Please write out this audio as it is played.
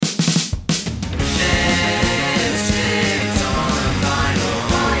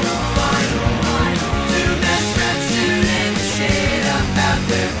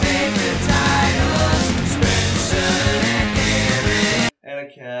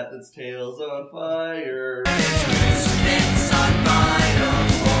cat that's tails on fire. Misfits on vinyl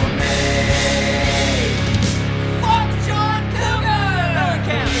for me. Fuck John Cougar!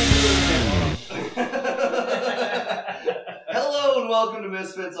 Hello and welcome to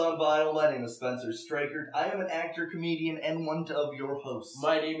Misfits on Vinyl. My name is Spencer Streichert. I am an actor, comedian, and one of your hosts.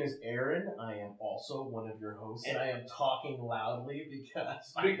 My name is Aaron. I am also one of your hosts, and I am talking loudly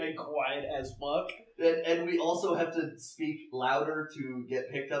because I've been quiet as fuck. And we also have to speak louder to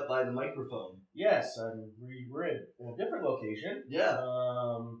get picked up by the microphone. Yes, we're in a different location. Yeah.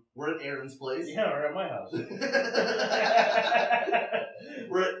 We're at Aaron's place. Yeah, we're at my house.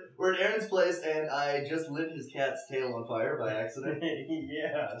 We're at Aaron's place, and I just lit his cat's tail on fire by accident.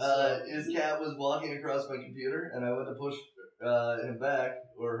 Yeah. His cat was walking across my computer, and I went to push him back,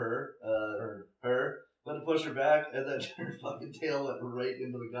 or her, went to push her back, and then her fucking tail went right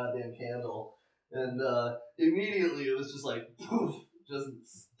into the goddamn candle. And immediately it was just like, poof, just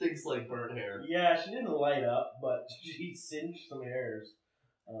stinks like burnt hair. Yeah, she didn't light up, but she singed some hairs.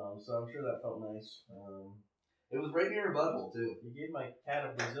 So I'm sure that felt nice. It was right near her butthole, too. You gave my cat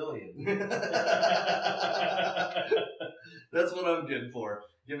a Brazilian. That's what I'm good for.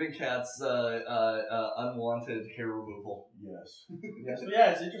 Giving cats unwanted hair removal. Yes. Yes. But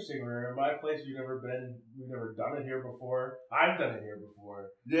yeah, it's interesting. We're in my place. We've never done it here before. I've done it here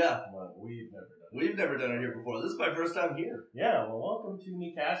before. Yeah. But we've never done it. We've never done it here before. This is my first time here. Yeah, well, welcome to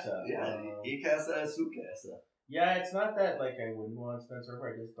Mi Casa. Yeah, Mi Casa es su casa. Yeah, it's not that, like, I wouldn't want Spencer over.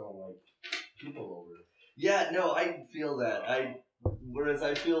 I just don't like people over. Yeah, no, I feel that. Whereas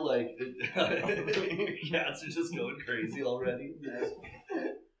I feel like cats are just going crazy already. Yes.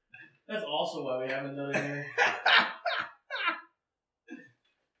 That's also why we haven't done it here.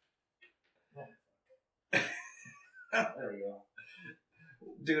 There we go.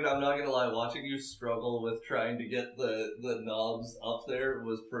 Dude, I'm not gonna lie, watching you struggle with trying to get the knobs up there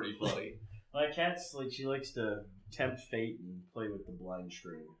was pretty funny. My cat's, like, she likes to tempt fate and play with the blind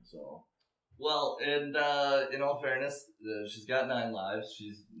string, so... Well, and in all fairness, she's got 9 lives.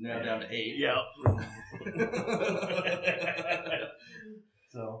 She's now down to 8. Yep.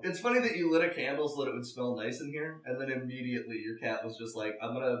 So it's funny that you lit a candle so that it would smell nice in here, and then immediately your cat was just like,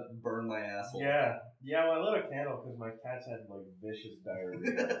 "I'm gonna burn my asshole." Yeah. Well, I lit a candle because my cat's had like vicious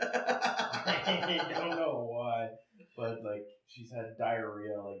diarrhea. I don't know why, but like she's had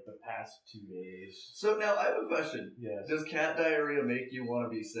diarrhea like the past 2 days. So now I have a question. Yes. Does cat diarrhea make you want to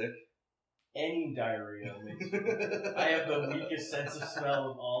be sick? Any diarrhea makes me. I have the weakest sense of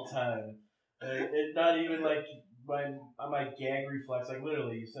smell of all time. It's not even like my gag reflex. Like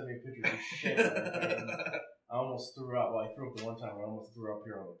literally, you sent me a picture of shit. I almost threw up. Well, I threw up the one time. I almost threw up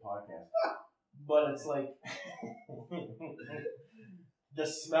here on the podcast. But it's like the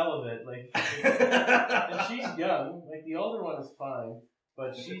smell of it. Like, and she's young. Like the older one is fine.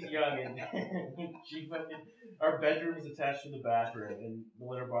 But she's young and she fucking. Our bedroom is attached to the bathroom, and the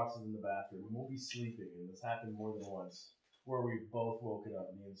litter box is in the bathroom. We'll be sleeping, and this happened more than once, where we both woken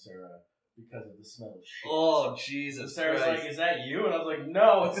up, me and Sarah, because of the smell of shit. Oh, Jesus! And Sarah's Christ. like, "Is that you?" And I was like,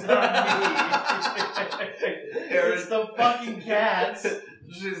 "No, it's not me. It's the fucking cats."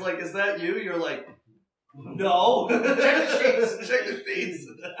 She's like, "Is that you?" You're like, "No." Check the sheets. Check the sheets.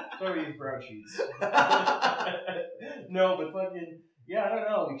 Sorry, we use brown sheets. No, but fucking. Yeah, I don't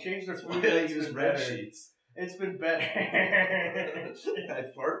know. We changed our food. I use red sheets. It's been better. I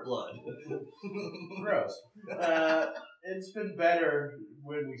fart blood. Gross. It's been better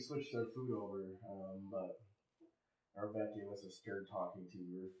when we switched our food over, but our vet gave us a stern talking to.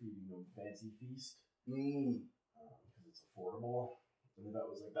 We were feeding them Fancy Feast because it's affordable. And the vet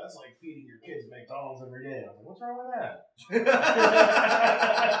was like, "That's like feeding your kids McDonald's every day." I was like, "What's wrong with that?"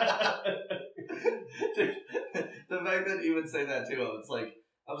 The fact that you would say that too, it's like,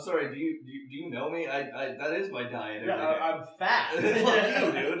 I'm sorry, do you know me? I that is my diet. Yeah, I'm fat. Fuck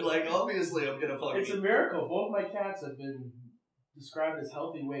you, dude. Like, obviously, I'm gonna fucking. It's a miracle. Both my cats have been described as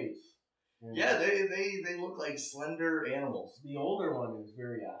healthy weights. Yeah, they look like slender animals. The older one is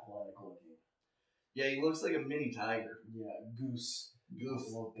very athletic looking. Yeah, he looks like a mini tiger. Yeah, Goose.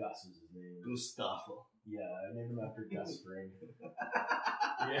 Well, Gus is his name. Gustavo. Yeah, I named him after Gus Spring.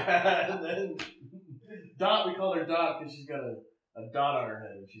 Yeah, and then Dot, we called her Dot because she's got a dot on her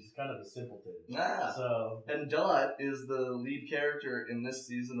head, and she's kind of a simpleton. Ah. So, and Dot is the lead character in this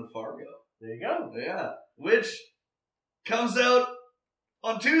season of Fargo. There you go. Yeah. Which comes out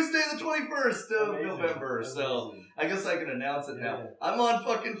on Tuesday the 21st of November. Amazing. So, I guess I can announce it now. I'm on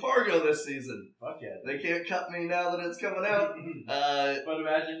fucking Fargo this season. Fuck yeah. They can't cut me now that it's coming out. But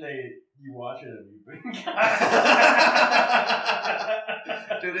imagine You watch it and you bring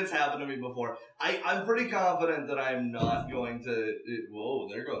Dude, it's happened to me before. I'm pretty confident that I'm not going to. Whoa,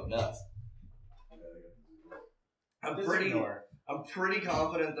 they're going nuts. I'm pretty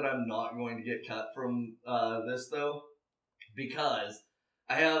confident that I'm not going to get cut from this though, because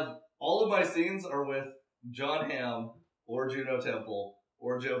I have all of my scenes are with John Hamm or Juno Temple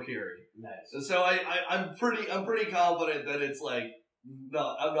or Joe Keery. Nice. So I'm pretty confident that it's like,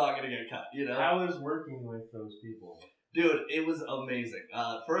 no, I'm not gonna get cut. You know. How is working with those people? Dude, it was amazing.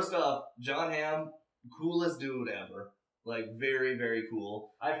 First off, John Hamm, coolest dude ever. Like, very, very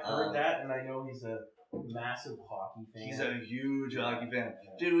cool. I've heard that, and I know he's a massive hockey fan. He's a huge hockey fan.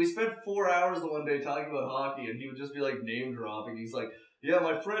 Yeah. Dude, we spent 4 hours the one day talking about hockey, and he would just be, like, name-dropping. He's like, yeah,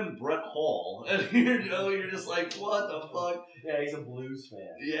 my friend Brett Hall. And, you're just like, what the fuck? Yeah, he's a Blues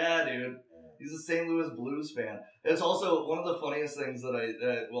fan. Yeah, dude. He's a St. Louis Blues fan. It's also one of the funniest things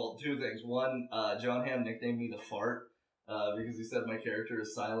that well, two things. One, John Hamm nicknamed me the Fart. Because he said my character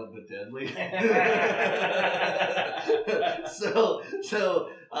is silent but deadly. so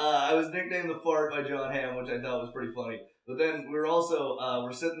I was nicknamed the Fart by John Hamm, which I thought was pretty funny. But then we were also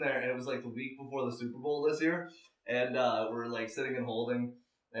we're sitting there, and it was like the week before the Super Bowl this year, and we're like sitting and holding,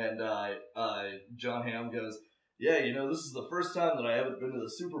 and John Hamm goes, "Yeah, this is the first time that I haven't been to the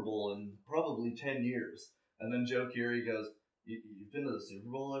Super Bowl in probably 10 years." And then Joe Keery goes, "You've been to the Super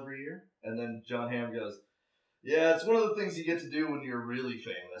Bowl every year?" And then John Hamm goes, "Yeah, it's one of the things you get to do when you're really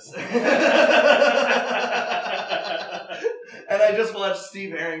famous." And I just watched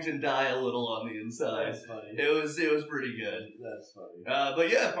Steve Harrington die a little on the inside. That's funny. It was pretty good. That's funny. But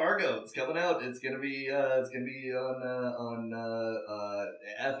yeah, Fargo, it's coming out. It's gonna be on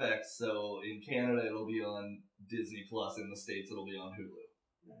FX. So in Canada, it'll be on Disney Plus. In the States, it'll be on Hulu.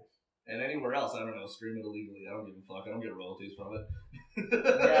 Nice. And anywhere else, I don't know, stream it illegally. I don't give a fuck. I don't get royalties from it.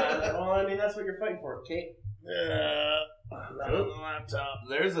 Yeah, well, I mean, that's what you're fighting for, Kate. Not on the laptop.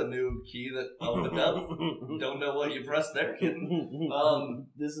 There's a new key that opened up. Don't know what you pressed there, kitten.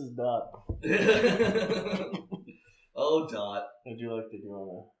 This is Dot. Oh, Dot. I do like to do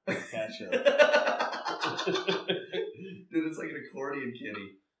on a cat show. Dude, it's like an accordion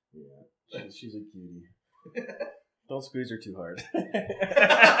kitty. Yeah, she's a cutie. Don't squeeze her too hard.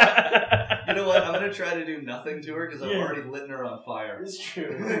 You know what? I'm gonna try to do nothing to her because I've already lit her on fire. It's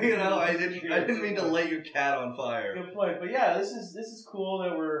true. I didn't mean to light your cat on fire. Good point. But yeah, this is cool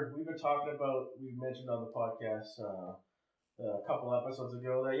that we've been talking about. We mentioned on the podcast a couple episodes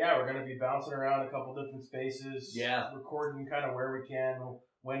ago that we're gonna be bouncing around a couple different spaces. Yeah. Recording kind of where we can,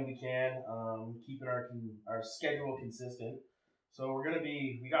 when we can, keeping our schedule consistent. So we're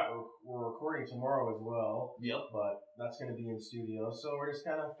recording tomorrow as well. Yep. But that's going to be in studio. So we're just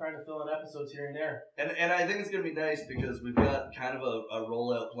kind of trying to fill in episodes here and there. And I think it's going to be nice because we've got kind of a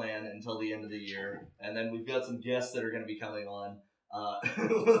rollout plan until the end of the year. And then we've got some guests that are going to be coming on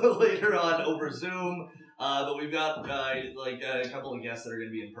later on over Zoom. But we've got a couple of guests that are going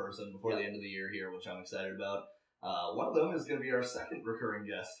to be in person before the end of the year here, which I'm excited about. One of them is going to be our second recurring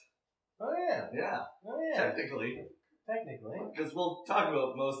guest. Oh, yeah. Yeah. Oh, yeah. Technically. Because we'll talk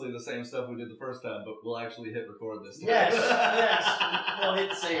about mostly the same stuff we did the first time, but we'll actually hit record this time. Yes. We'll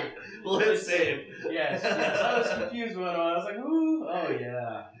hit save. We'll hit save. Yes. I was confused when I was like, ooh. Oh,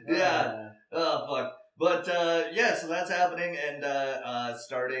 yeah. Yeah. Oh, fuck. But, so that's happening, and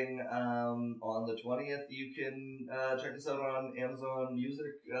starting on the 20th, you can check us out on Amazon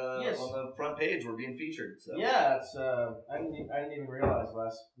Music. Yes. On the front page, we're being featured. So. Yeah, it's. I didn't even realize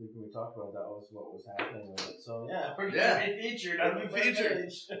last week when we talked about that was what was happening with it. So, yeah, we're going to be featured on the front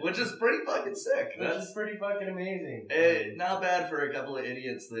page. Which is pretty fucking sick. That's pretty fucking amazing. Not bad for a couple of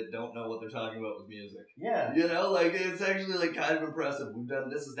idiots that don't know what they're talking about with music. Yeah. It's actually, kind of impressive.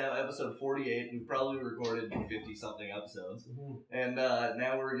 This is now episode 48. We've probably recorded 50-something episodes. Mm-hmm. And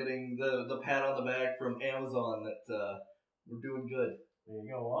now we're getting the pat on the back from Amazon that we're doing good. There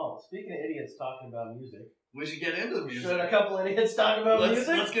you go. Well, speaking of idiots talking about music, we should get into the music. Should a couple idiots talk about music?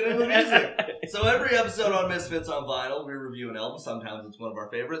 Let's get into the music. So every episode on Misfits on Vinyl, we review an album. Sometimes it's one of our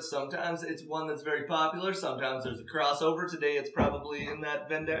favorites. Sometimes it's one that's very popular. Sometimes there's a crossover. Today it's probably in that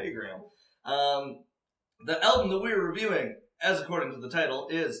Venn diagram. The album that we're reviewing, as according to the title,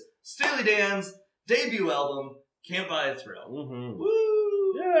 is Steely Dan's debut album, Can't Buy a Thrill. Mm-hmm.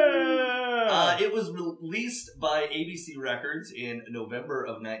 Woo! Yeah! It was released by ABC Records in November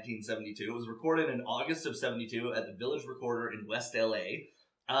of 1972. It was recorded in August of 72 at the Village Recorder in West LA.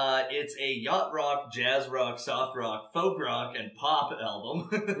 It's a yacht rock, jazz rock, soft rock, folk rock, and pop album.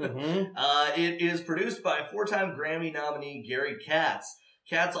 Mm-hmm. It is produced by four-time Grammy nominee Gary Katz.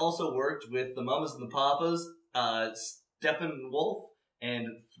 Katz also worked with the Mamas and the Papas, Steppenwolf, and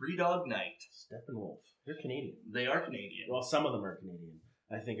Three Dog Night. Steppenwolf. They're Canadian. They are Canadian. Well, some of them are Canadian.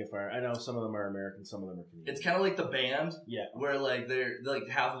 I think I know some of them are American, some of them are Canadian. It's kind of like the band, yeah, where like they're like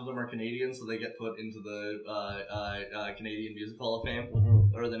half of them are Canadian, so they get put into the Canadian Music Hall of Fame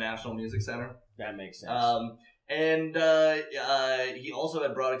or the National Music Center. That makes sense. And he also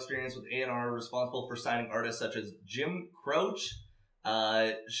had broad experience with A&R, responsible for signing artists such as Jim Croce,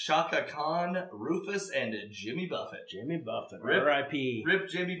 Shaka Khan, Rufus, and Jimmy Buffett. Jimmy Buffett, Rip, R.I.P. Rip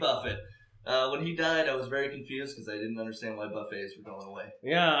Jimmy Buffett. When he died, I was very confused because I didn't understand why buffets were going away.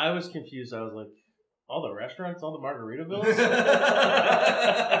 Yeah, I was confused. I was like, all the restaurants, all the Margaritavilles?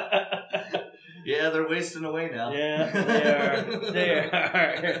 Yeah, they're wasting away now. Yeah, they are. They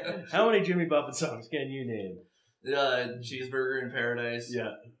are. How many Jimmy Buffett songs can you name? Cheeseburger in Paradise.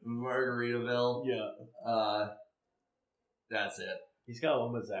 Yeah. Margaritaville. Yeah. That's it. He's got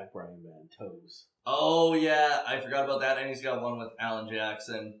one with Zach Bryan, man. Toes. Oh, yeah. I forgot about that. And he's got one with Alan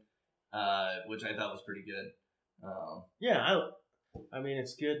Jackson, which I thought was pretty good. Yeah, I mean,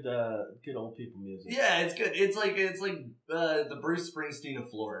 it's good old people music. Yeah, it's good. It's like the Bruce Springsteen of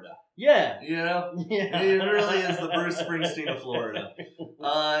Florida. Yeah. You know? Yeah. It really is the Bruce Springsteen of Florida.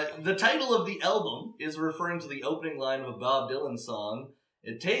 The title of the album is referring to the opening line of a Bob Dylan song.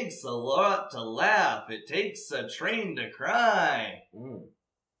 It takes a lot to laugh. It takes a train to cry.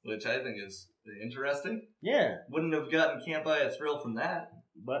 Which I think is interesting. Yeah. Wouldn't have gotten Can't Buy a Thrill from that.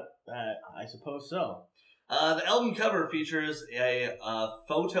 But I suppose so. The album cover features a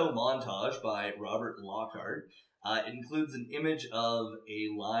photo montage by Robert Lockhart. It includes an image of a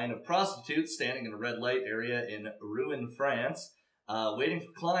line of prostitutes standing in a red light area in Rouen, France, waiting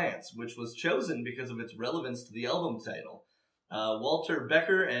for clients, which was chosen because of its relevance to the album title. Walter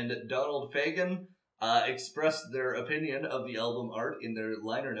Becker and Donald Fagen expressed their opinion of the album art in their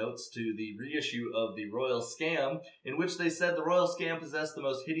liner notes to the reissue of The Royal Scam, in which they said the Royal Scam possessed the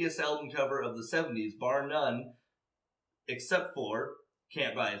most hideous album cover of the 70s, bar none, except for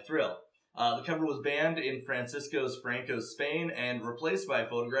Can't Buy a Thrill. The cover was banned in Francisco's Spain, and replaced by a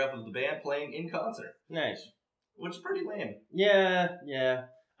photograph of the band playing in concert. Nice. Which is pretty lame. Yeah.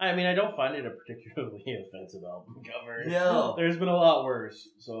 I mean, I don't find it a particularly offensive album cover. No. There's been a lot worse.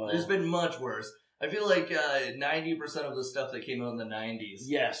 So There's been much worse. I feel like 90% of the stuff that came out in the 90s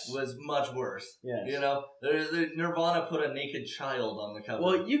was much worse. Yes. You know? Nirvana put a naked child on the cover.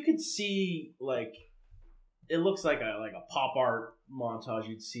 Well, you could see, like, it looks like a pop art montage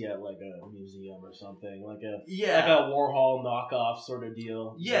you'd see at, like, a museum or something. Like a Warhol knockoff sort of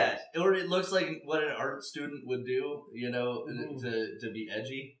deal. Yeah, or it looks like what an art student would do, you know, to be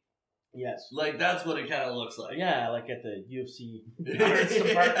edgy. Yes. Like, that's what it kind of looks like. Yeah, like at the UFC. Yeah.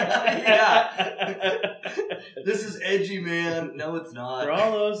 This is edgy, man. No, it's not. For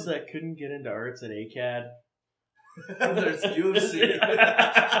all those that couldn't get into arts at ACAD, there's UFC.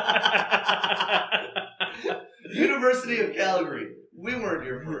 University of Calgary. We weren't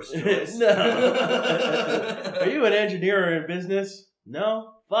your first choice. No. Are you an engineer or in business?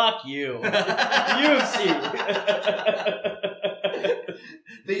 No? Fuck you. UFC.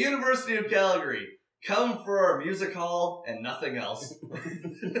 The University of Calgary. Come for our music hall and nothing else.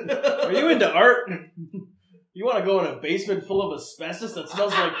 Are you into art? You want to go in a basement full of asbestos that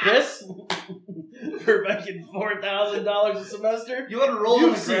smells like piss? For fucking $4,000 a semester? You want to roll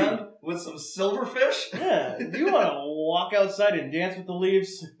on the ground with some silverfish? Yeah. You want to walk outside and dance with the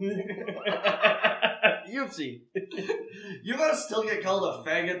leaves? UFC. You want to still get called a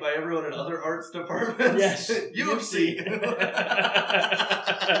faggot by everyone in other arts departments? Yes. UFC.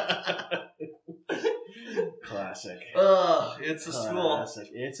 Classic. It's a school.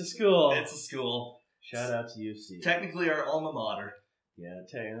 It's a school. It's a school. Shout out to UFC. Technically our alma mater. Yeah,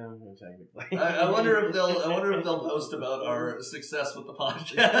 technically. I wonder if they'll post about our success with the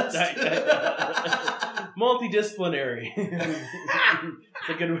podcast. Multidisciplinary. It's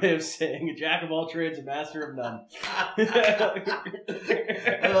a good way of saying a jack of all trades, a master of none. That's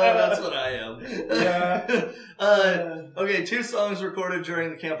what I am. Yeah. Okay, 2 songs recorded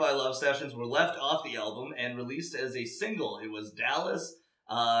during the Can't Buy Love sessions were left off the album and released as a single. It was Dallas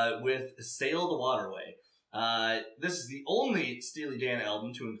with Sail the Waterway. This is the only Steely Dan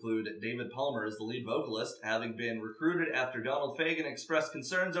album to include David Palmer as the lead vocalist, having been recruited after Donald Fagen expressed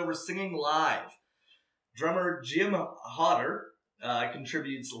concerns over singing live. Drummer Jim Hodder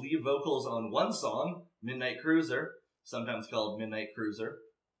contributes lead vocals on one song, Midnight Cruiser, sometimes called Midnight Cruiser.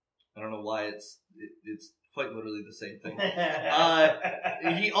 I don't know why it's quite literally the same thing.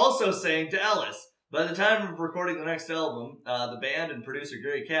 He also sang Dallas. By the time of recording the next album, the band and producer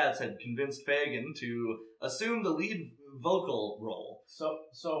Gary Katz had convinced Fagen to assume the lead vocal role.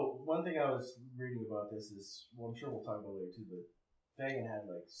 So one thing I was reading about this is, well, I'm sure we'll talk about it later too, but Fagan had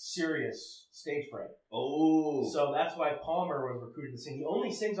like serious stage fright. Oh. So that's why Palmer was recruited to sing. He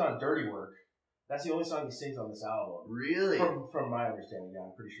only sings on Dirty Work. That's the only song he sings on this album. Really? From my understanding, yeah,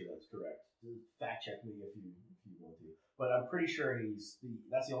 I'm pretty sure that's correct. Fact check me if you want to. But I'm pretty sure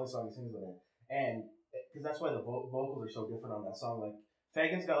that's the only song he sings on it. And because that's why the vocals are so different on that song. Like,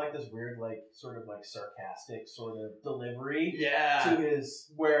 Fagan's got like this weird, like, sort of like sarcastic sort of delivery to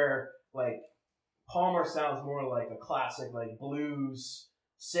his, where like Palmer sounds more like a classic like blues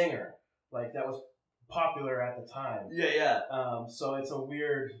singer, like that was popular at the time. So it's a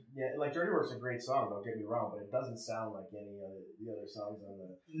weird, like Dirty Work's a great song, don't get me wrong, but it doesn't sound like any of the other songs on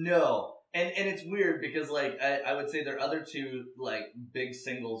the. No. And it's weird because, like, I would say their other two, like, big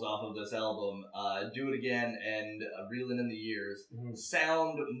singles off of this album, Do It Again and Reelin' in the Years,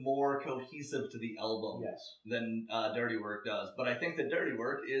 sound more cohesive to the album than Dirty Work does. But I think that Dirty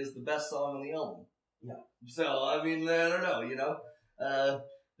Work is the best song on the album. Yeah. So, I mean, I don't know, you know?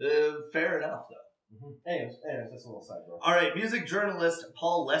 Fair enough, though. Anyways, that's a little sidebar. All right, music journalist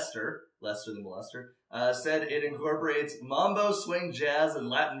Paul Lester the Molester, said it incorporates mambo, swing, jazz, and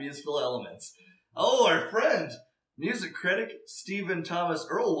Latin musical elements. Oh, our friend, music critic Stephen Thomas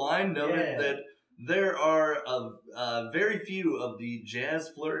Erlewine noted that there are very few of the jazz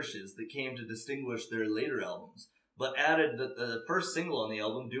flourishes that came to distinguish their later albums, but added that the first single on the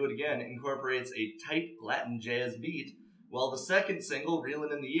album, Do It Again, incorporates a tight Latin jazz beat, while the second single,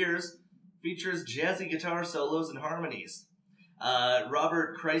 Reelin' in the Years, features jazzy guitar solos and harmonies.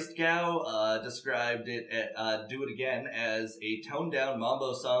 Robert Christgau described it Do It Again as a toned-down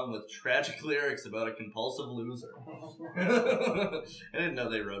mambo song with tragic lyrics about a compulsive loser. I didn't know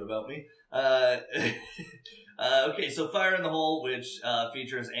they wrote about me. Okay, so Fire in the Hole, which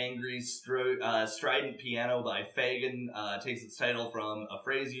features angry, strident piano by Fagan, takes its title from a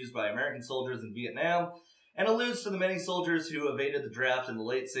phrase used by American soldiers in Vietnam, and alludes to the many soldiers who evaded the draft in the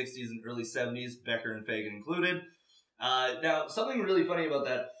late 60s and early 70s, Becker and Fagan included. Now, something really funny about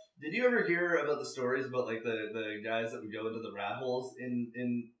that, did you ever hear about the stories about, like, the guys that would go into the rat holes in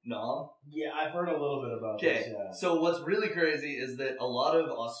Nam? Yeah, I've heard a little bit about this, yeah. So what's really crazy is that a lot of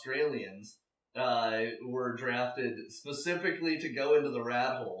Australians were drafted specifically to go into the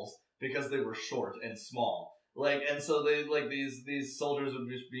rat holes because they were short and small. Like, and so they, like, these soldiers would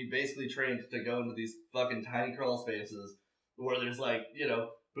just be basically trained to go into these fucking tiny crawl spaces where there's, like, you know,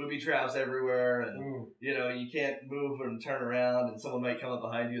 booby traps everywhere, and, you know, you can't move and turn around, and someone might come up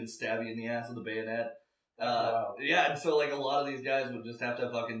behind you and stab you in the ass with a bayonet. Wow. Yeah, and so, like, a lot of these guys would just have to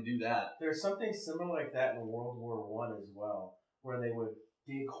fucking do that. There's something similar like that in World War I as well, where they would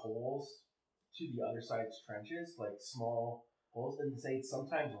dig holes to the other side's trenches, like small holes, and they'd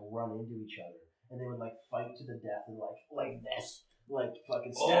sometimes run into each other. And they would, like, fight to the death and, like this. Like,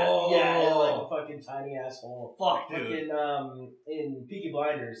 fucking stab. Oh. Yeah, in, like, a fucking tiny asshole. Fuck, dude. Like in Peaky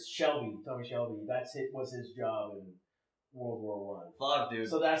Blinders, Tommy Shelby, was his job in World War I. Fuck, dude.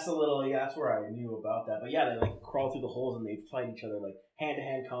 So that's that's where I knew about that. But yeah, they, like, crawl through the holes and they'd fight each other, like,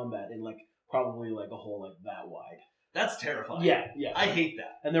 hand-to-hand combat in, like, probably, like, a hole, like, that wide. That's terrifying. Yeah. I hate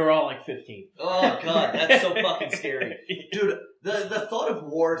that. And they were all, like, 15. Oh, God, that's so fucking scary. Dude, the thought of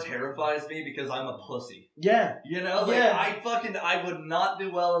war terrifies me because I'm a pussy. Yeah. You know? Like, I would not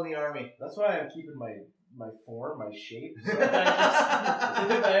do well in the army. That's why I'm keeping my form, my shape. So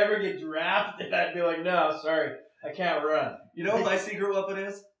if I ever get drafted, I'd be like, no, sorry, I can't run. You know what my secret weapon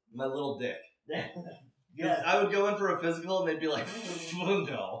is? My little dick. Yeah. I would go in for a physical and they'd be like,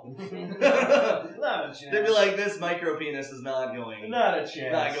 no. Not a chance. They'd be like, this micro penis is not going. Not a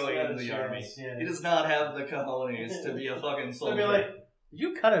chance. Not going into the army. Yeah. He does not have the cojones to be a fucking soldier. They'd be like,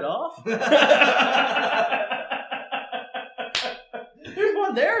 you cut it off? There's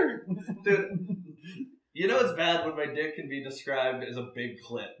one there. Dude, you know it's bad when my dick can be described as a big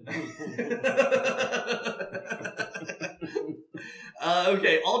clit.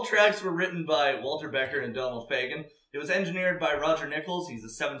 Okay, all tracks were written by Walter Becker and Donald Fagen. It was engineered by Roger Nichols. He's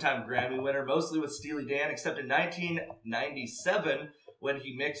a 7-time Grammy winner, mostly with Steely Dan, except in 1997 when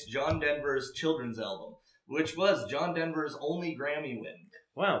he mixed John Denver's children's album, which was John Denver's only Grammy win.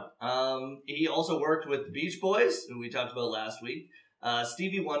 Wow. He also worked with the Beach Boys, who we talked about last week,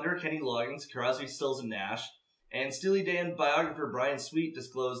 Stevie Wonder, Kenny Loggins, Crosby, Stills, and Nash, and Steely Dan biographer Brian Sweet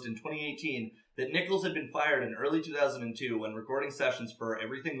disclosed in 2018 that Nichols had been fired in early 2002 when recording sessions for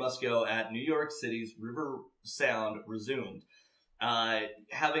Everything Must Go at New York City's River Sound resumed,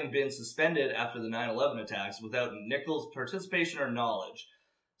 having been suspended after the 9/11 attacks without Nichols' participation or knowledge.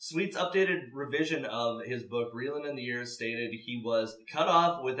 Sweet's updated revision of his book, Reelin' in the Years, stated he was cut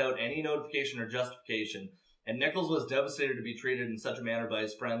off without any notification or justification, and Nichols was devastated to be treated in such a manner by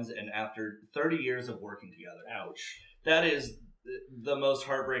his friends and after 30 years of working together. Ouch. That is the most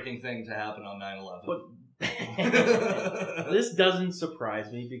heartbreaking thing to happen on 9/11. But this doesn't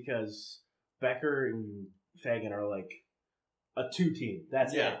surprise me because Becker and Fagan are like a 2-team.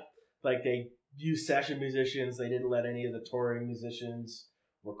 That's it. Like they use session musicians. They didn't let any of the touring musicians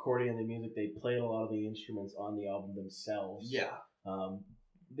recording the music. They played a lot of the instruments on the album themselves. Yeah.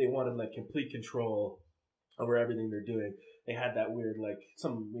 They wanted like complete control over everything they're doing. They had that weird, like,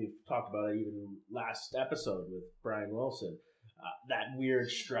 we've talked about it even last episode with Brian Wilson, that weird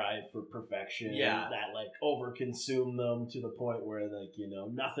strive for perfection. Yeah. That, like, overconsumed them to the point where, like,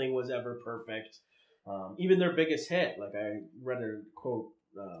 nothing was ever perfect. Even their biggest hit, like, I read a quote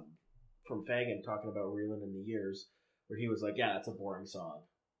from Fagan talking about Reelin' in the Years, where he was like, yeah, that's a boring song.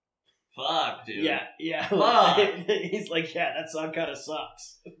 Fuck, dude. Yeah. Fuck. He's like, yeah, that song kind of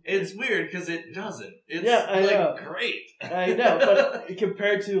sucks. It's weird because it doesn't. It's I know. Great. I know, but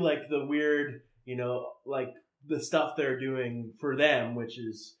compared to like the weird, like the stuff they're doing for them, which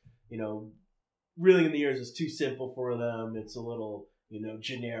is, Reeling in the Years is too simple for them. It's a little,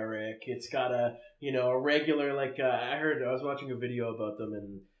 generic. It's got a regular, like, I was watching a video about them,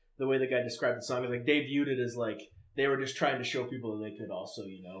 and the way the guy described the song is like they viewed it as like they were just trying to show people that they could also,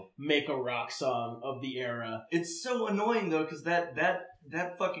 make a rock song of the era. It's so annoying though, because that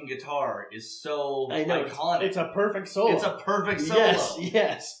fucking guitar is so iconic. It's a perfect solo. It's a perfect solo.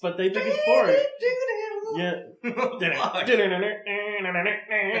 Yes, but they think it's boring. Yeah.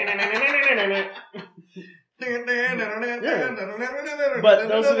 But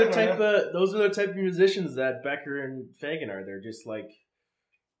those are the type of musicians that Becker and Fagan are. They're just like,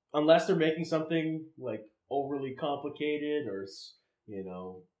 unless they're making something like overly complicated or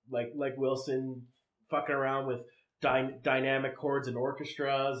like Wilson fucking around with dynamic chords and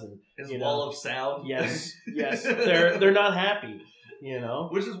orchestras and his wall of sound. Yes, they're not happy,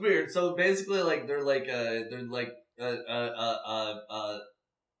 which is weird. So basically, like they're like a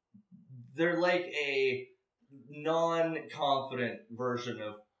non-confident version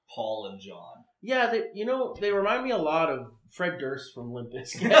of Paul and John. Yeah, they remind me a lot of Fred Durst from Limp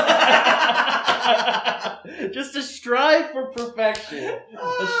Bizkit. Just a strive for perfection.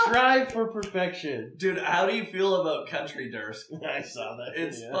 Dude, how do you feel about Country Durst? I saw that.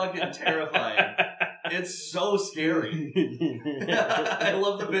 It's fucking terrifying. It's so scary. I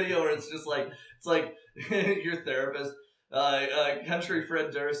love the video where it's like your therapist. Country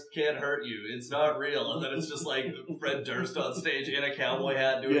Fred Durst can't hurt you. It's not real. And then it's just like Fred Durst on stage in a cowboy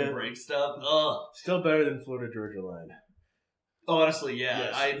hat doing break stuff. Ugh. Still better than Florida Georgia Line. Honestly, yeah.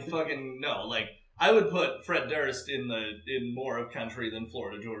 Yes. I fucking no. Like I would put Fred Durst in more of country than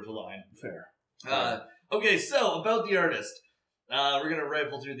Florida Georgia Line. Fair. Okay, so about the artist. We're going to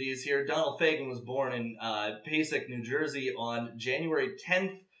rifle through these here. Donald Fagen was born in Pasek, New Jersey on January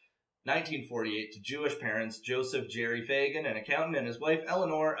 10th, 1948 to Jewish parents, Joseph Jerry Fagan, an accountant, and his wife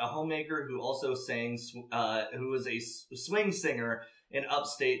Eleanor, a homemaker who also who was a swing singer in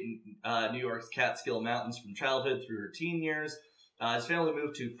upstate New York's Catskill Mountains from childhood through her teen years. His family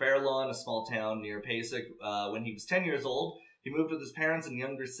moved to Fairlawn, a small town near Pasek, when he was 10 years old. He moved with his parents and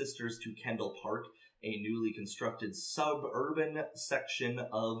younger sisters to Kendall Park, a newly constructed suburban section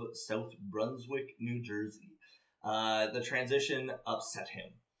of South Brunswick, New Jersey. The transition upset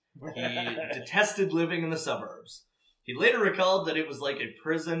him. He detested living in the suburbs. He later recalled that it was like a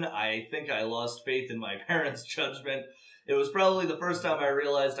prison. I think I lost faith in my parents' judgment. It was probably the first time I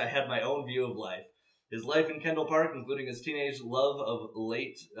realized I had my own view of life. His life in Kendall Park, including his teenage love of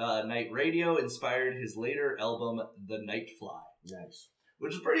late night radio, inspired his later album, The Night Fly. Nice.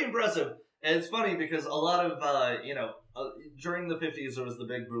 Which is pretty impressive. And it's funny because a lot of, during the 50s, there was the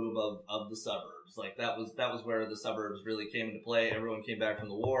big boom of the suburbs. Like, that was where the suburbs really came into play. Everyone came back from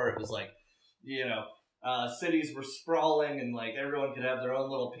the war. It was like, cities were sprawling and, like, everyone could have their own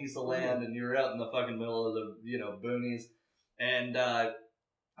little piece of land, and you were out in the fucking middle of the, boonies. And a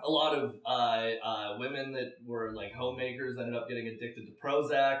lot of women that were, like, homemakers ended up getting addicted to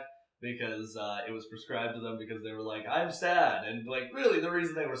Prozac because it was prescribed to them because they were like, I'm sad. And, like, really the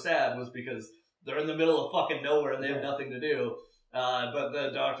reason they were sad was because they're in the middle of fucking nowhere and they have nothing to do. But the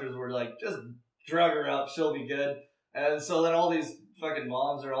doctors were like, just drug her up, she'll be good. And so then all these fucking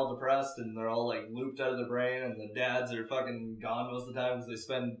moms are all depressed and they're all, like, looped out of their brain, and the dads are fucking gone most of the time because they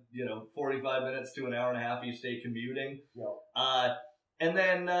spend, 45 minutes to an hour and a half each day commuting. Yep. And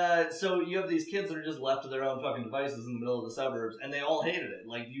then, so you have these kids that are just left to their own fucking devices in the middle of the suburbs, and they all hated it.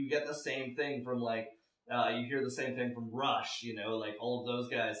 Like, you get the same thing from, like, you hear the same thing from Rush, like, all of those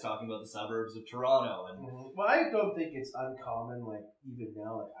guys talking about the suburbs of Toronto. And Well, I don't think it's uncommon, like, even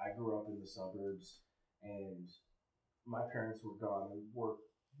now, like, I grew up in the suburbs, and my parents were gone and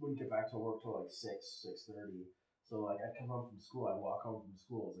wouldn't get back to work till, like, 6:30. So like I'd come home from school, I'd walk home from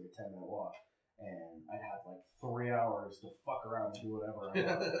school, it was like a 10-minute walk, and I'd have like 3 hours to fuck around and do whatever I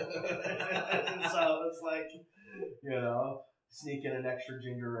want. And so it's like, sneak in an extra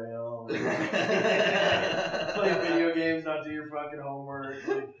ginger ale, play video games, not do your fucking homework,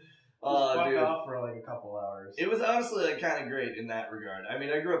 like fuck off for like a couple hours. It was honestly like kind of great in that regard. I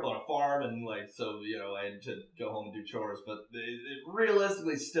mean, I grew up on a farm and like, so, I had to go home and do chores, but it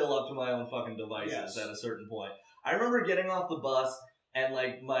realistically still up to my own fucking devices at a certain point. I remember getting off the bus and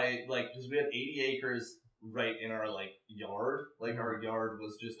because we had 80 acres right in our like yard. Like our yard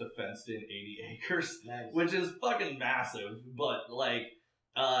was just a fenced in 80 acres, which is fucking massive. But like,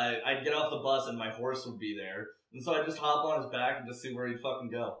 I'd get off the bus and my horse would be there. And so I'd just hop on his back and just see where he'd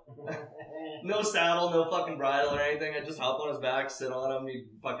fucking go. No saddle, no fucking bridle or anything. I'd just hop on his back, sit on him, he'd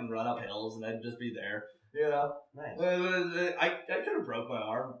fucking run up hills, and I'd just be there. Nice. I could have broke my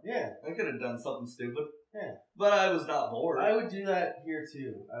arm. Yeah. I could have done something stupid. Yeah. But I was not bored. I would do that here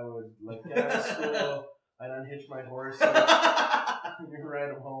too. I would get out of school, I'd unhitch my horse, and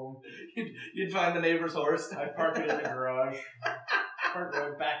ride him home. You'd find the neighbor's horse. I'd park it in the garage.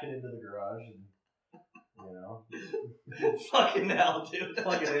 Back it into the garage and Fucking hell, dude.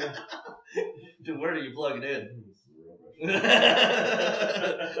 Plug it in. Dude, where do you plug it in?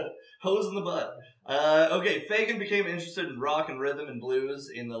 Hose in the butt. Okay, Fagan became interested in rock and rhythm and blues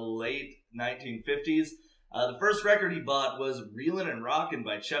in the late 1950s. The first record he bought was Reelin' and Rockin'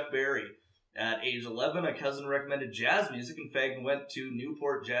 by Chuck Berry. At age 11, a cousin recommended jazz music, and Fagan went to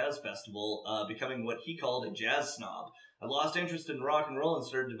Newport Jazz Festival, becoming what he called a jazz snob. I lost interest in rock and roll and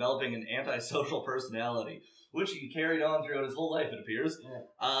started developing an antisocial personality, which he carried on throughout his whole life, it appears. Yeah.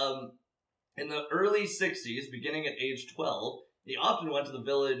 In the early 60s, beginning at age 12, he often went to the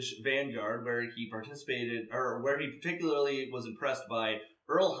Village Vanguard, where he particularly was impressed by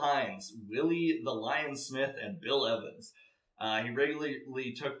Earl Hines, Willie the Lion Smith, and Bill Evans. He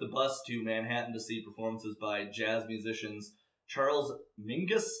regularly took the bus to Manhattan to see performances by jazz musicians Charles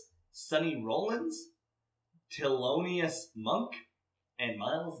Mingus, Sonny Rollins, Thelonious Monk, and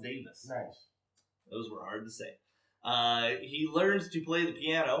Miles Davis. Nice. Those were hard to say. He learned to play the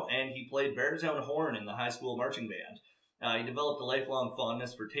piano, and he played baritone horn in the high school marching band. He developed a lifelong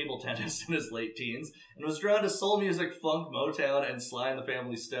fondness for table tennis in his late teens, and was drawn to soul music, funk, Motown, and Sly and the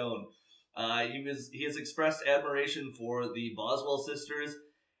Family Stone. He has expressed admiration for the Boswell sisters,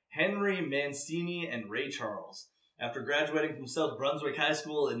 Henry Mancini, and Ray Charles. After graduating from South Brunswick High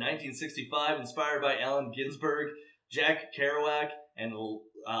School in 1965, inspired by Allen Ginsberg, Jack Kerouac, and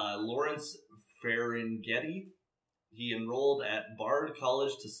Lawrence Ferlinghetti, he enrolled at Bard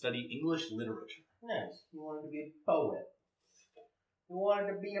College to study English literature. Nice. He wanted to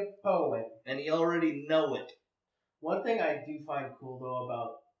be a poet. And he already know it. One thing I do find cool, though,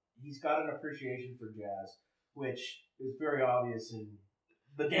 about he's got an appreciation for jazz, which is very obvious in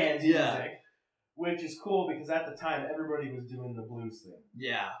the dance music. Which is cool because at the time everybody was doing the blues thing.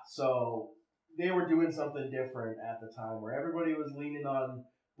 Yeah. So they were doing something different at the time where everybody was leaning on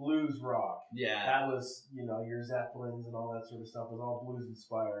blues rock. Yeah. That was, your Zeppelins and all that sort of stuff was all blues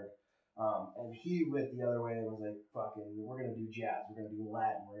inspired. And he went the other way and was like, fucking, we're going to do jazz, we're going to do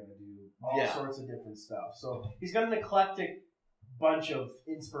Latin, we're going to do all sorts of different stuff. So he's got an eclectic bunch of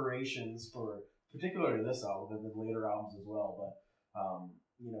inspirations for particularly this album and then later albums as well. But,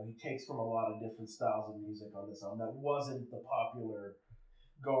 he takes from a lot of different styles of music on this album that wasn't the popular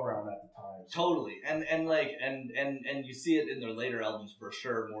go-around at the time. Totally. And you see it in their later albums for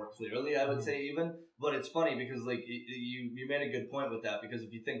sure more clearly, I would say even. But it's funny because, you made a good point with that because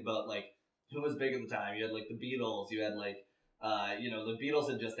if you think about, who was big at the time, you had, the Beatles, you had, the Beatles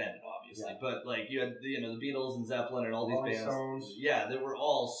had just ended, obviously. Yeah. But, you had, the Beatles and Zeppelin and all these bands. Stones. Yeah, they were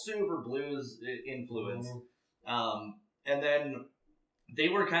all super blues influenced. Mm-hmm. And then they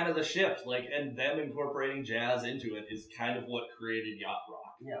were kind of the shift, and them incorporating jazz into it is kind of what created yacht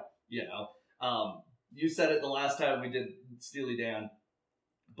rock. Yeah. You said it the last time we did Steely Dan,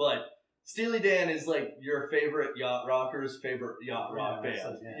 but Steely Dan is your favorite yacht rocker's favorite yacht rock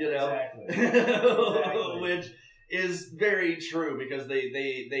band, Exactly. Which is very true because they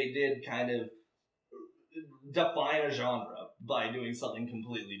did kind of define a genre by doing something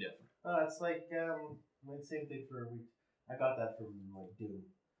completely different. It's same thing for I got that from Doom.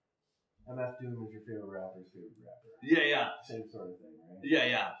 MF Doom is your favorite rapper's favorite rapper. Yeah. Same sort of thing, right?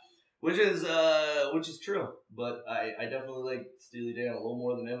 Yeah. Which is true, but I definitely like Steely Dan a little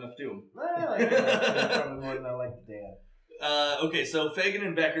more than MF Doom. I like MF Doom probably more than I like Dan. Okay, so Fagan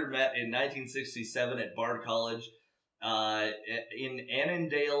and Becker met in 1967 at Bard College in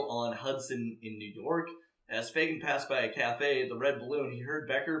Annandale on Hudson in New York. As Fagan passed by a cafe at the Red Balloon, he heard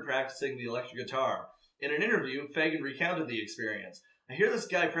Becker practicing the electric guitar. In an interview, Fagan recounted the experience. I hear this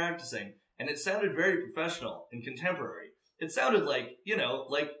guy practicing, and it sounded very professional and contemporary. It sounded like,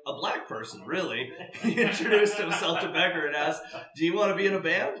 like a black person, really. He introduced himself to Becker and asked, do you want to be in a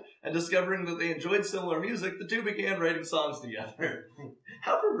band? And discovering that they enjoyed similar music, the two began writing songs together.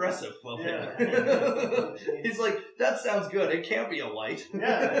 How progressive of him. He's like, that sounds good. It can't be a white.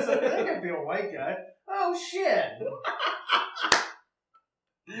 Yeah, it's like, that can't be a white guy. Oh, shit.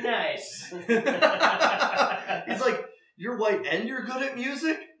 Nice. He's like, you're white and you're good at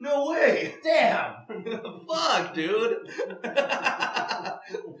music? No way. Damn. Fuck, dude.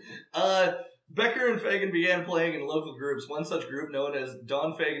 Becker and Fagan began playing in local groups, one such group known as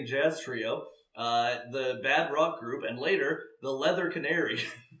Don Fagan Jazz Trio, the Bad Rock Group, and later, the Leather Canary.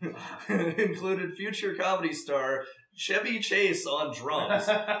 Included future comedy star Chevy Chase on drums.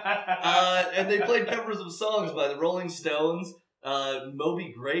 And they played covers of songs by the Rolling Stones,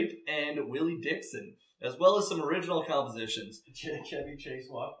 Moby Grape, and Willie Dixon, as well as some original compositions. Chevy Chase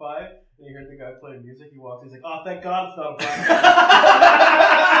walked by, and you heard the guy playing music. He walked in, he's like, oh, thank God it's not a black guy.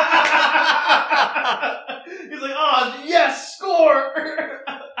 He's like, oh, yes, score!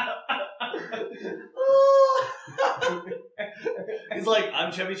 He's like,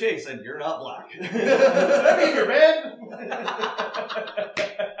 I'm Chevy Chase, and you're not black. I mean, you're man.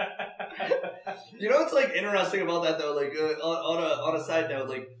 You know what's, like, interesting about that, though? Like, on a side note,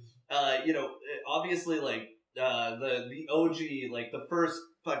 like, obviously, like, the OG, like, the first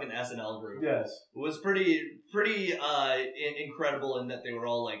fucking SNL group, yes, was pretty incredible in that they were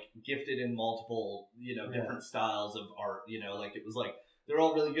all, like, gifted in multiple, different styles of art, like, it was like, they're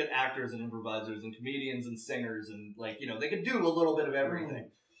all really good actors and improvisers and comedians and singers and, like, they could do a little bit of everything.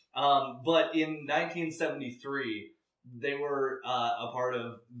 But in 1973, they were a part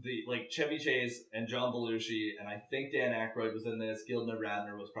of the, like, Chevy Chase and John Belushi, and I think Dan Aykroyd was in this. Gilda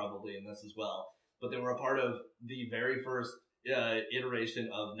Radner was probably in this as well. But they were a part of the very first iteration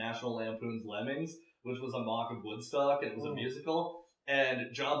of National Lampoon's Lemmings, which was a mock of Woodstock, and it was a musical.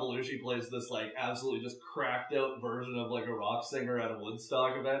 And John Belushi plays this, like, absolutely just cracked out version of, like, a rock singer at a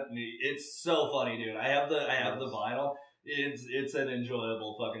Woodstock event. And it's so funny, dude. I have the vinyl. It's an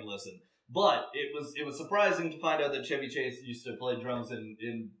enjoyable fucking listen. But it was surprising to find out that Chevy Chase used to play drums in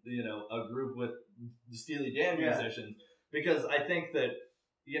a group with Steely Dan musicians, because I think that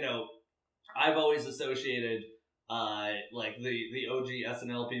I've always associated like the OG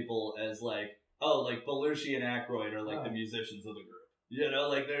SNL people as like Belushi and Aykroyd are like the musicians of the group.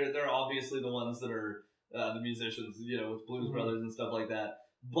 Like they're obviously the ones that are the musicians, with Blues Brothers and stuff like that.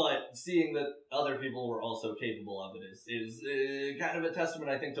 But seeing that other people were also capable of it is kind of a testament,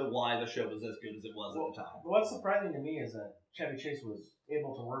 I think, to why the show was as good as it was at the time. What's surprising to me is that Chevy Chase was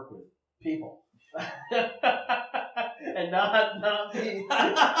able to work with people. And not be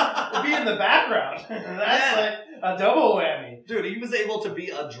in the background. That's like a double whammy. Dude, he was able to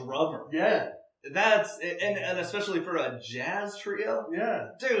be a drummer. Yeah. That's, and especially for a jazz trio. Yeah.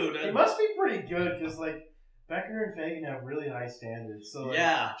 Dude. It must be pretty good, because, like, Becker and Fagan have really high standards. So,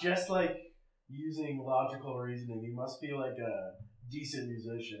 like, just, like, using logical reasoning, he must be, like, a decent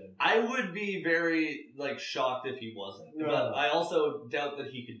musician. I would be very, like, shocked if he wasn't. No. But I also doubt that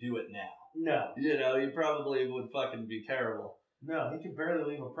he could do it now. No. He probably would fucking be terrible. No, he could barely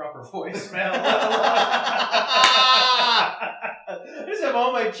leave a proper voicemail. I just have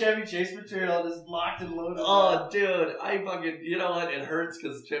all my Chevy Chase material just locked and loaded. Oh, dude, I fucking, you know what? It hurts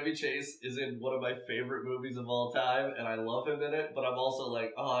because Chevy Chase is in one of my favorite movies of all time, and I love him in it, but I'm also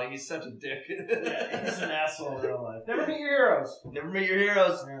like, oh, he's such a dick. Yeah, he's an asshole in real life. Never meet your heroes. Never meet your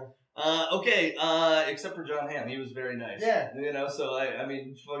heroes. Yeah. Okay, except for John Hamm. He was very nice. Yeah. So I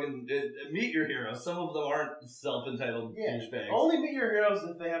mean, fucking, meet your heroes. Some of them aren't self-entitled douchebags. Only meet your heroes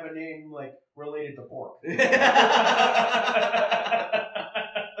if they have a name, like, related to pork.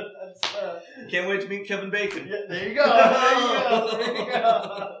 Can't wait to meet Kevin Bacon. Yeah, there you go. There you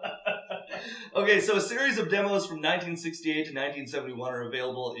go. Okay, so a series of demos from 1968 to 1971 are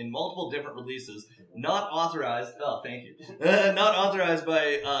available in multiple different releases, not authorized. Oh, thank you. Not authorized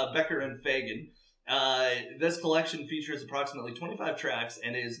by Becker and Fagan. This collection features approximately 25 tracks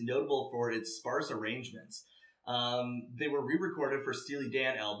and is notable for its sparse arrangements. They were re-recorded for Steely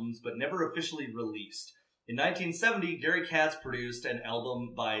Dan albums, but never officially released. In 1970, Gary Katz produced an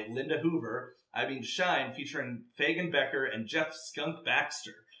album by Linda Hoover, Shine, featuring Fagan, Becker, and Jeff Skunk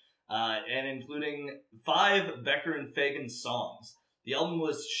Baxter, and including 5 Becker and Fagan songs. The album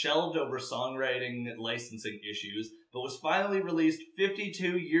was shelved over songwriting licensing issues, but was finally released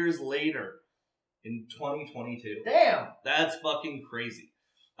 52 years later in 2022. Damn! That's fucking crazy.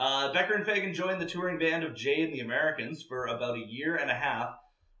 Becker and Fagan joined the touring band of Jay and the Americans for about a year and a half,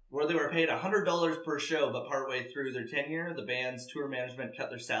 where they were paid $100 per show, but partway through their tenure, the band's tour management cut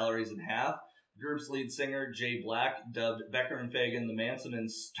their salaries in half. The group's lead singer, Jay Black, dubbed Becker and Fagan the Manson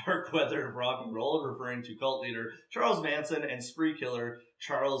and Starkweather of rock and roll, referring to cult leader Charles Manson and spree killer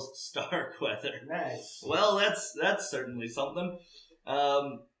Charles Starkweather. Nice. Well, that's certainly something.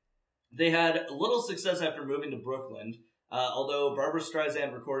 They had little success after moving to Brooklyn, although Barbra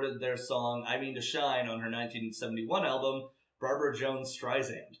Streisand recorded their song I Mean to Shine on her 1971 album, Barbara Jones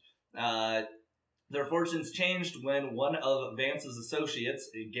Streisand. Their fortunes changed when one of Vance's associates,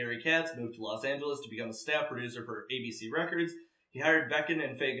 Gary Katz, moved to Los Angeles to become a staff producer for ABC Records. He hired Becken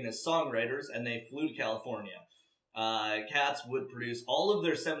and Fagan as songwriters, and they flew to California. Katz would produce all of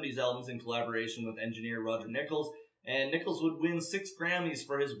their 70s albums in collaboration with engineer Roger Nichols, and Nichols would win 6 Grammys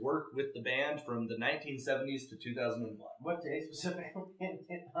for his work with the band from the 1970s to 2001. What day specifically in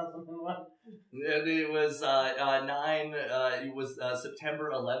 2001? It was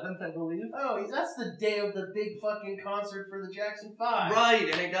September 11th, I believe. Oh, that's the day of the big fucking concert for the Jackson 5. Right,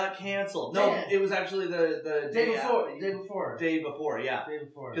 and it got canceled. No, Damn. it was actually the Day before. Day before, yeah. Day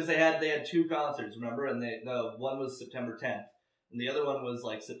before. Because they had 2 concerts, remember? And the one was September 10th, and the other one was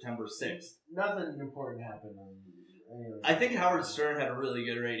like September 6th. Nothing important happened on. I think Howard Stern had a really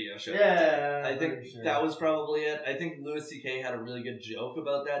good radio show. Yeah, I think that was probably it. I think Louis C.K. had a really good joke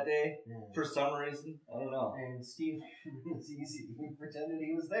about that day for some reason. I don't know. And Steve Azizi pretended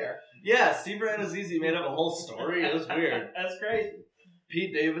he was there. Yeah, Steve Azizi made up a whole story. It was weird. That's crazy.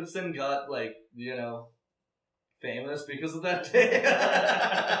 Pete Davidson got famous because of that day.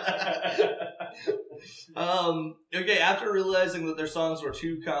 Okay, after realizing that their songs were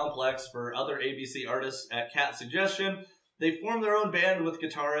too complex for other ABC artists at Cat's suggestion, they formed their own band with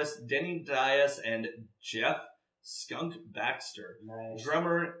guitarist Denny Dias and Jeff Skunk Baxter, Nice.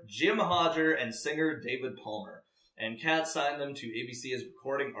 drummer Jim Hodger, and singer David Palmer. And Cat signed them to ABC as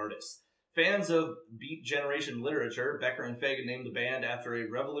recording artists. Fans of Beat Generation literature, Becker and Fagan named the band after a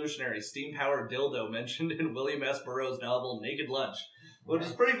revolutionary steam-powered dildo mentioned in William S. Burroughs' novel Naked Lunch. Which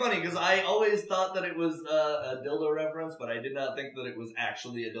is pretty funny, because I always thought that it was a dildo reference, but I did not think that it was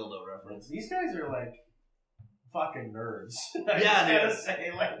actually a dildo reference. These guys are like fucking nerds. Yeah, dude.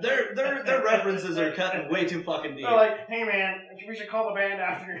 Say, like, Their references are cutting way too fucking deep. they're like, hey man, we should call the band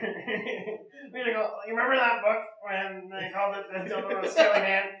after. We should go. You remember that book when they called it the Dildo Steely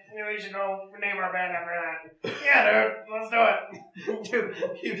Man? We should go name our band after that. Yeah, dude, let's do it. Dude,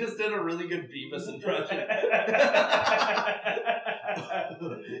 you just did a really good Beavis impression.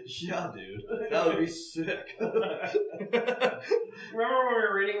 Yeah, dude. That would be sick. Remember when we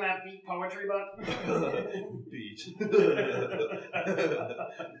were reading that Beat poetry book? Beat.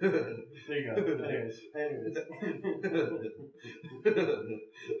 There you go. Anyways.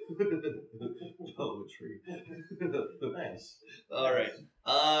 Poetry. Nice. All right.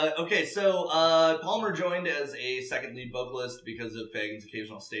 Okay, so Palmer joined as a second lead vocalist because of Fagan's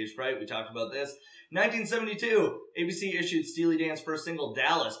occasional stage fright. We talked about this. 1972, ABC issued Steely Dan's first single,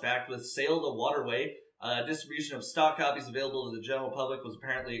 Dallas, backed with Sail the Waterway. Distribution of stock copies available to the general public was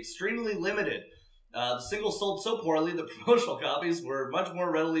apparently extremely limited. The single sold so poorly that promotional copies were much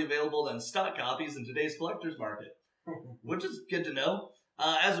more readily available than stock copies in today's collector's market, which is good to know.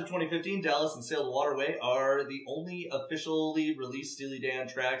 As of 2015, Dallas and Sail the Waterway are the only officially released Steely Dan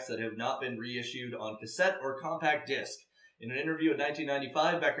tracks that have not been reissued on cassette or compact disc. In an interview in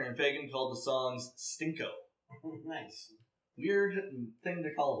 1995, Becker and Fagan called the songs Stinko. Nice. Weird thing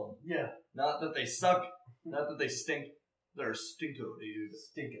to call them. Yeah. Not that they suck, not that they stink. They're Stinko, dude.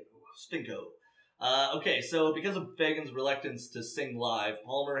 Stinko. Okay, so because of Fagan's reluctance to sing live,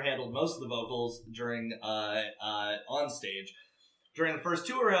 Palmer handled most of the vocals during on stage. During the first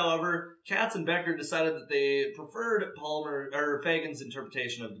tour, however, Katz and Becker decided that they preferred Fagan's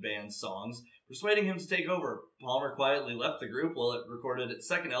interpretation of the band's songs, persuading him to take over. Palmer quietly left the group while it recorded its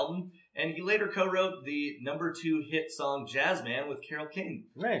second album, and he later co-wrote the #2 hit song Jazzman with Carole King.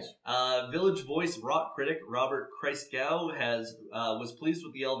 Nice. Village Voice rock critic Robert Christgau was pleased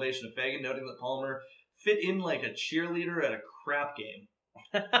with the elevation of Fagan, noting that Palmer fit in like a cheerleader at a crap game.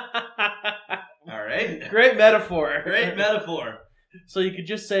 All right. Great metaphor. Great metaphor. So you could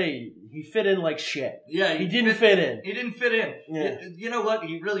just say he fit in like shit. Yeah, he didn't fit in. He didn't fit in. Yeah. You know what?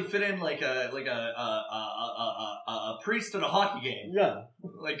 He really fit in like a priest at a hockey game. Yeah.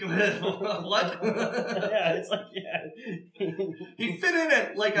 Like what? Yeah, it's like He fit in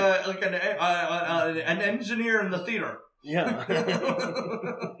it like an engineer in the theater. Yeah.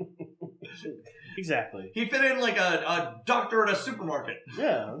 Exactly. He fit in like a doctor at a supermarket.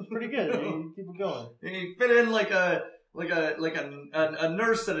 Yeah, that's pretty good. You keep it going. He fit in like a like a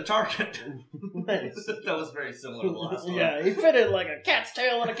nurse at a Target. Nice. That was very similar to the last one. Yeah, he fitted like a cat's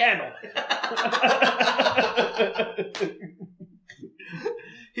tail in a candle.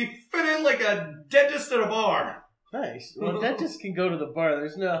 He fit in like a dentist at a bar. Nice. Well, dentists can go to the bar.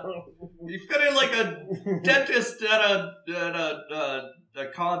 There's no. He fit in like a dentist at a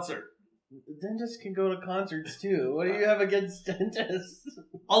concert. Dentists can go to concerts too. What do you have against dentists?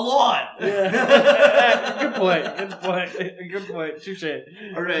 A lot. Yeah. Good point. Touche.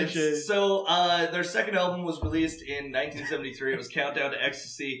 All right. Touche. So their second album was released in 1973. It was Countdown to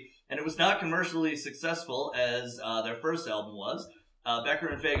Ecstasy, and it was not commercially successful as their first album was. Becker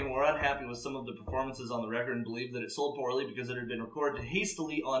and Fagen were unhappy with some of the performances on the record and believed that it sold poorly because it had been recorded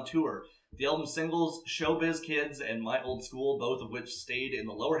hastily on tour. The album singles Showbiz Kids and My Old School, both of which stayed in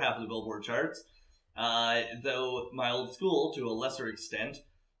the lower half of the Billboard charts, though My Old School, to a lesser extent,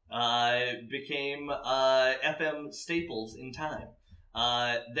 became FM staples in time.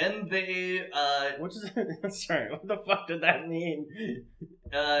 Then they... Sorry, what the fuck did that mean?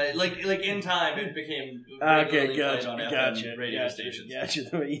 Like in time, it became Okay, regularly played on FM radio stations. Gotcha.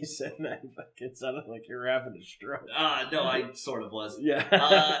 The way you said that fucking sounded like you're having a stroke. No, I sort of was. Yeah.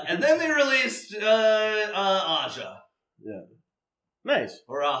 And then they released Aja. Yeah. Nice.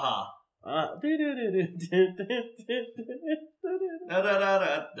 Or Aha. The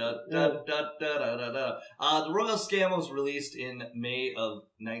Royal Scam was released in May of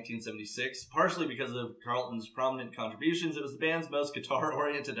 1976, partially because of Carlton's prominent contributions. It was the band's most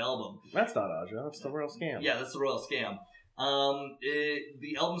guitar-oriented album. That's not Aja. That's the Royal Scam. Yeah, that's the Royal Scam.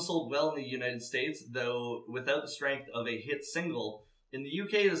 The album sold well in the United States, though without the strength of a hit single. In the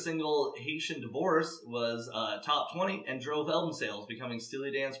UK, the single Haitian Divorce was top 20 and drove album sales, becoming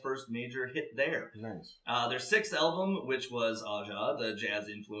Steely Dan's first major hit there. Nice. Their sixth album, which was Aja, the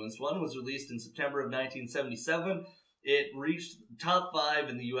jazz-influenced one, was released in September of 1977. It reached top 5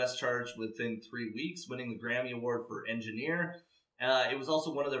 in the US charts within 3 weeks, winning the Grammy Award for Engineer. It was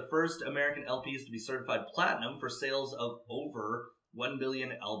also one of their first American LPs to be certified platinum for sales of over 1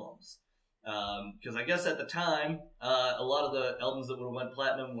 million albums. Because I guess at the time, a lot of the albums that would have went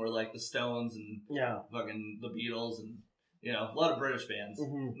platinum were like the Stones and fucking the Beatles and a lot of British bands.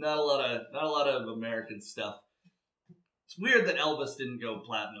 Mm-hmm. Not a lot of American stuff. It's weird that Elvis didn't go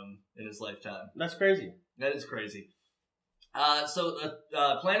platinum in his lifetime. That's crazy. That is crazy. So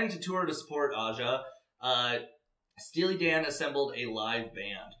planning to tour to support Aja, Steely Dan assembled a live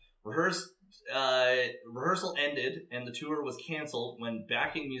band. Rehearsal ended and the tour was canceled when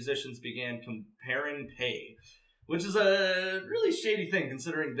backing musicians began comparing pay, which is a really shady thing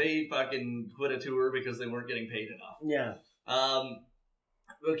considering they fucking quit a tour because they weren't getting paid enough. Yeah.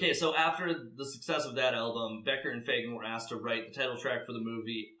 Okay, so after the success of that album, Becker and Fagen were asked to write the title track for the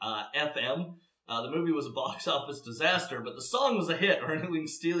movie FM. The movie was a box office disaster, but the song was a hit, earning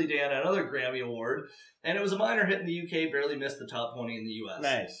Steely Dan another Grammy Award, and it was a minor hit in the UK, barely missed the top 20 in the US.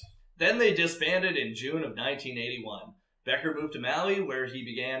 Nice. Then they disbanded in June of 1981. Becker moved to Maui, where he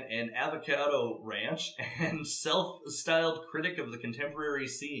began an avocado ranch and self-styled critic of the contemporary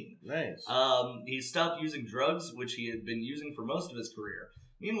scene. Nice. He stopped using drugs, which he had been using for most of his career.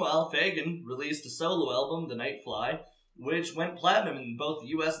 Meanwhile, Fagen released a solo album, The Night Fly, which went platinum in both the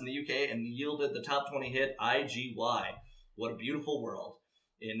US and the UK and yielded the top 20 hit IGY. What a Beautiful World.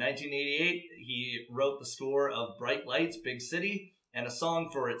 In 1988, he wrote the score of Bright Lights, Big City, and a song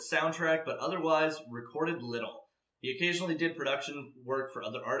for its soundtrack, but otherwise recorded little. He occasionally did production work for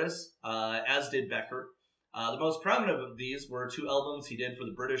other artists, as did Becker. The most prominent of these were 2 albums he did for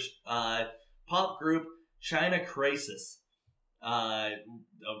the British pop group China Crisis.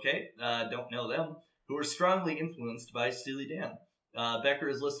 Don't know them, who were strongly influenced by Steely Dan. Becker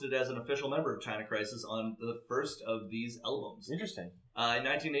is listed as an official member of China Crisis on the first of these albums. Interesting. In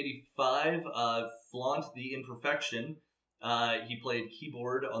 1985, Flaunt the Imperfection, he played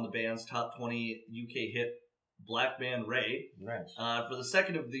keyboard on the band's top 20 UK hit Black Man Ray. Nice. For the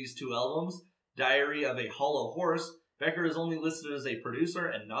second of these 2 albums, Diary of a Hollow Horse, Becker is only listed as a producer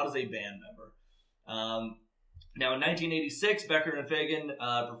and not as a band member. Now, in 1986, Becker and Fagen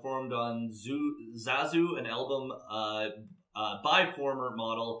performed on Zazu, an album by former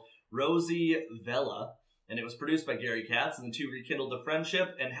model Rosie Vela, and it was produced by Gary Katz, and the 2 rekindled a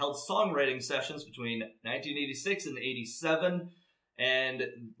friendship and held songwriting sessions between 1986 and 87, and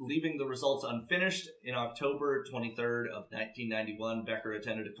leaving the results unfinished. In October 23rd of 1991, Becker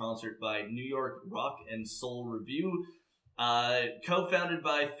attended a concert by New York Rock and Soul Review, co-founded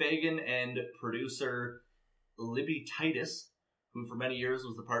by Fagen and producer Libby Titus, who for many years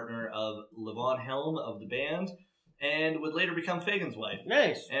was the partner of Levon Helm of the band, and would later become Fagen's wife.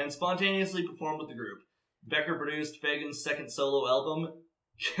 Nice. And spontaneously performed with the group. Becker produced Fagen's second solo album,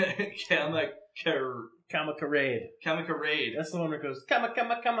 Kamakarade. Kamakarade. That's the one that goes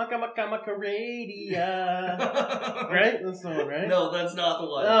Kamakaradia. Right? That's the one, right? No, that's not the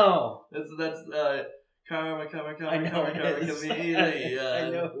one. No. That's Karma. I know it is. Chameleon. I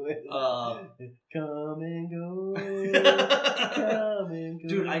know it is. Come and go. Come and go.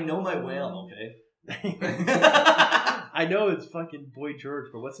 Dude, I know my Wham, okay? I know it's fucking Boy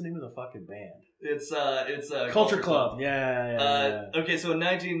George, but what's the name of the fucking band? It's Culture Club. Yeah. Okay, so in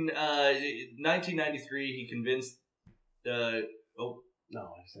 1993, he convinced. No,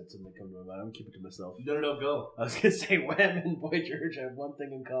 I said something come to my mind. I'm gonna keep it to myself. No, go. I was gonna say Wham and Boy George have one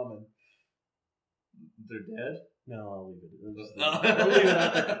thing in common. They're dead. No, I'll leave it. I'll leave it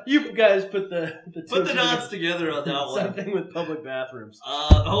out there. You guys put the dots together on that one. Something with public bathrooms.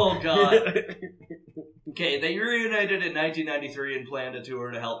 Oh god. Okay, they reunited in 1993 and planned a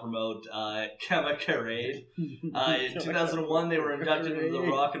tour to help promote Kamakarade. In 2001, they were inducted into the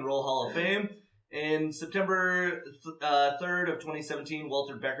Rock and Roll Hall of Fame. In September 3rd of 2017,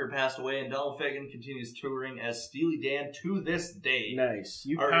 Walter Becker passed away, and Donald Fagen continues touring as Steely Dan to this day. Nice.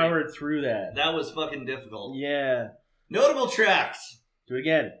 You powered through that. That was fucking difficult. Yeah. Notable tracks. Do it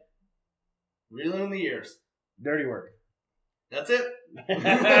again. Reeling in the Years. Dirty Work. That's it.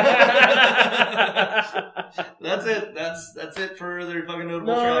 That's it. That's it for their fucking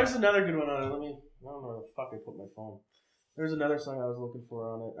notable tracks. No, there's another good one on it. I don't know where the fuck I put my phone. There's another song I was looking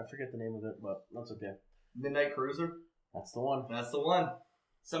for on it. I forget the name of it, but that's okay. Midnight Cruiser? That's the one. That's the one.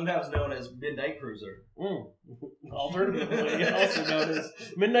 Sometimes known as Midnight Cruiser. Alternatively, also known as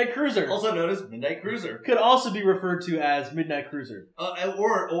Midnight Cruiser. Also known as Midnight Cruiser. Could also be referred to as Midnight Cruiser.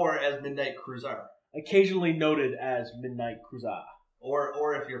 Or as Midnight Cruiser. Occasionally noted as Midnight Cruiser.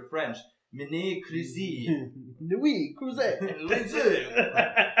 Or if you're French, Midnight Cruiser. Oui, Cruiser.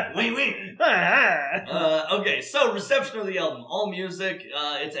 Oui, oui. Okay, so reception of the album. All Music,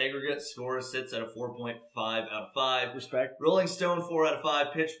 its aggregate score sits at a 4.5 out of 5. Respect. Rolling Stone, 4 out of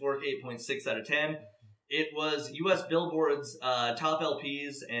 5. Pitchfork, 8.6 out of 10. It was U.S. Billboard's top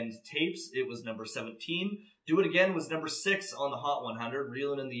LPs and tapes. It was number 17. Do It Again was number 6 on the Hot 100.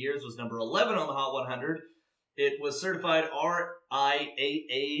 Reelin' in the Years was number 11 on the Hot 100. It was certified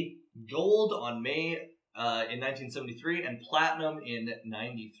RIAA Gold on May in 1973 and Platinum in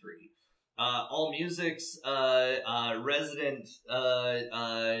 93. All Music's resident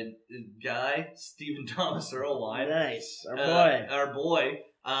guy, Stephen Thomas Erlewine. Nice. Our boy.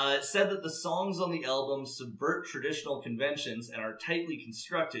 Said that the songs on the album subvert traditional conventions and are tightly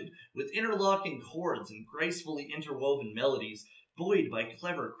constructed, with interlocking chords and gracefully interwoven melodies, buoyed by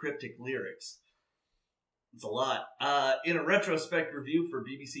clever cryptic lyrics. It's a lot. In a retrospect review for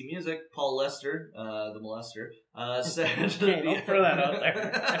BBC Music, Paul Lester, the molester, said... Don't throw that out there.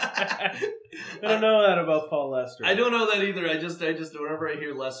 I don't know that about Paul Lester. I don't know that either. I just whenever I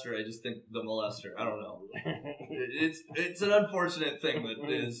hear Lester, I just think the molester. I don't know. It's an unfortunate thing that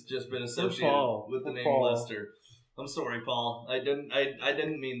has just been associated with the name Paul. Lester. I'm sorry, Paul. I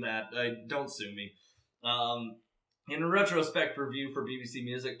didn't mean that. Don't sue me. In a retrospect review for BBC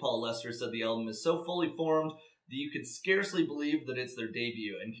Music, Paul Lester said the album is so fully formed that you could scarcely believe that it's their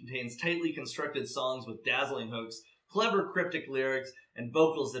debut, and contains tightly constructed songs with dazzling hooks, clever cryptic lyrics, and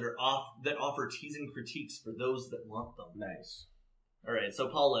vocals that offer teasing critiques for those that want them. Nice. All right, so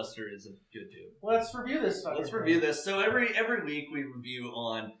Paul Lester is a good dude. Let's review this. So every week we review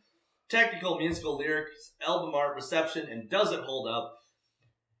on technical musical lyrics, album art, reception, and does it hold up?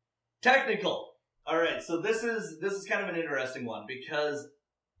 Technical. All right, so this is kind of an interesting one because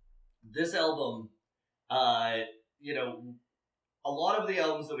this album, a lot of the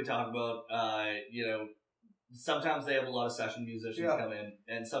albums that we talk about, sometimes they have a lot of session musicians come in,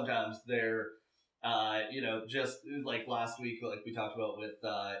 and sometimes they're, just like last week, like we talked about with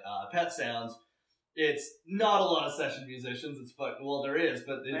Pet Sounds, it's not a lot of session musicians. It's there is,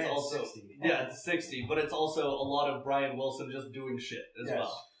 but it's also 60. It's 60, but it's also a lot of Brian Wilson just doing shit as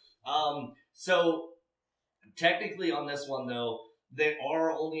well. So, technically on this one, though, they are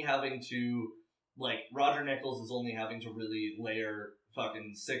only having to, Roger Nichols is only having to really layer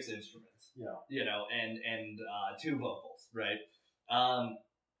fucking 6 instruments. Yeah. And 2 vocals, right?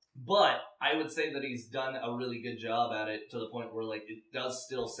 But I would say that he's done a really good job at it to the point where, it does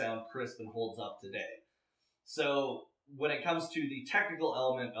still sound crisp and holds up today. So, when it comes to the technical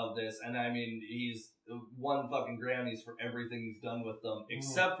element of this, and I mean, he's won fucking Grammys for everything he's done with them,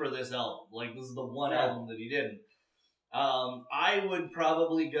 except for this album. This is the one album that he didn't. I would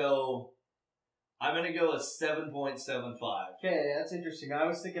probably I'm going to go a 7.75. Okay, that's interesting. I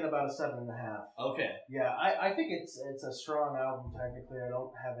was thinking about a 7.5. Okay. Yeah, I think it's a strong album technically.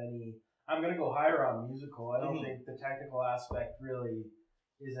 I I'm gonna go higher on musical. I don't think the technical aspect really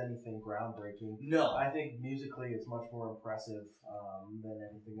is anything groundbreaking. No. I think musically it's much more impressive than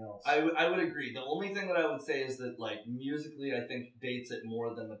anything else. I would agree. The only thing that I would say is that, like, musically, I think dates it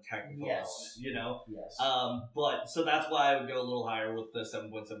more than the technical element, you know? Yes. But, so that's why I would go a little higher with the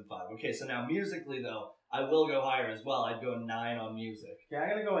 7.75. Okay, so now musically, though, I will go higher as well. I'd go 9 on music. Yeah, I'm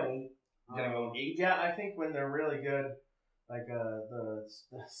gonna go an 8. Gonna go an 8? Yeah, I think when they're really good, like the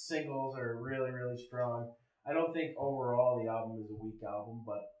singles are really, really strong. I don't think overall the album is a weak album,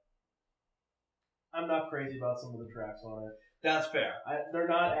 but I'm not crazy about some of the tracks on it. That's fair. They're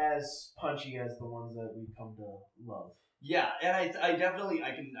not as punchy as the ones that we come to love. Yeah, and I definitely,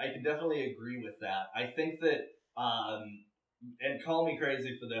 I can definitely agree with that. I think that, and call me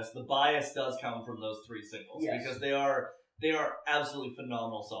crazy for this, the bias does come from those 3 singles. Yes. Because they are absolutely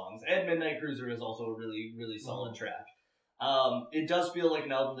phenomenal songs. And Midnight Cruiser is also a really, really solid track. It does feel like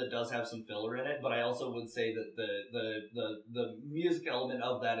an album that does have some filler in it, but I also would say that the music element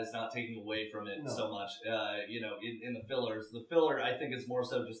of that is not taking away from it so much, in the fillers. The filler, I think, is more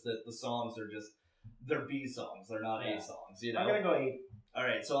so just that the songs are just, they're B songs, they're not A songs, you know? I'm gonna go 8.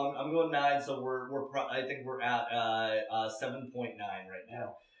 Alright, so I'm going 9, so I think we're at 7.9 right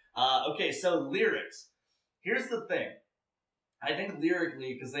now. Okay, so lyrics. Here's the thing. I think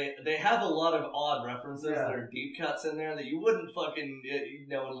lyrically, because they have a lot of odd references, there are deep cuts in there that you wouldn't fucking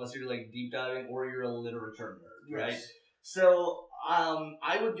know unless you're like deep diving or you're a literature nerd, right? Yes. So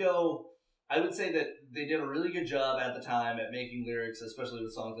I would say that they did a really good job at the time at making lyrics, especially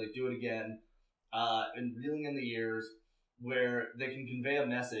with songs like Do It Again and Reeling in the Years, where they can convey a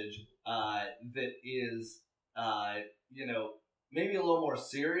message that is, maybe a little more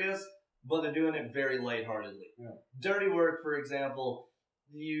serious, but they're doing it very lightheartedly. Yeah. Dirty Work, for example,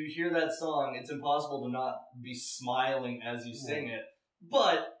 you hear that song, it's impossible to not be smiling as you sing it,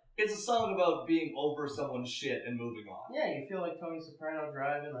 but it's a song about being over someone's shit and moving on. Yeah, you feel like Tony Soprano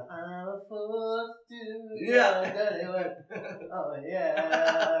driving the I'm a fool to Yeah. Oh,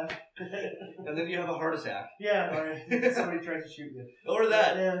 yeah. And then you have a heart attack. Yeah, or somebody tries to shoot you. Or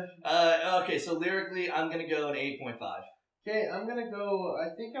that. Yeah. Okay, so lyrically, I'm going to go an 8.5. Okay, I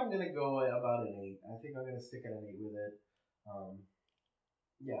think I'm gonna go about an 8. I think I'm gonna stick at an 8 with it.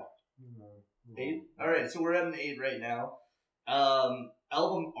 Yeah. 8? Alright, so we're at an 8 right now.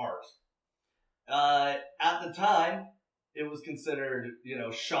 Album art. At the time, it was considered,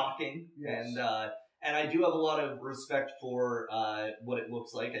 shocking. Yes. And I do have a lot of respect for what it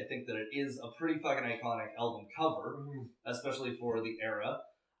looks like. I think that it is a pretty fucking iconic album cover, especially for the era.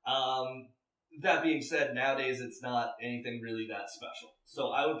 That being said, nowadays it's not anything really that special.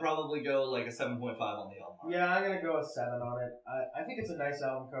 So I would probably go like a 7.5 on the album art. Yeah, I'm gonna go a 7 on it. I think it's a nice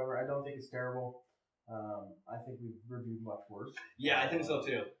album cover. I don't think it's terrible. I think we've reviewed much worse. Yeah, I think so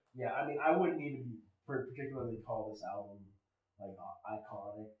too. Yeah, I mean, I wouldn't even particularly call this album like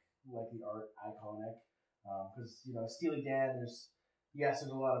iconic, like the art iconic, because Steely Dan. There's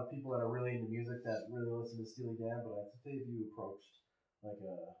a lot of people that are really into music that really listen to Steely Dan, but I think if you approached like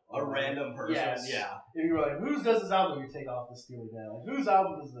a random person, yeah. If you were like, whose does this album? You take off the Steely Dan. Like, whose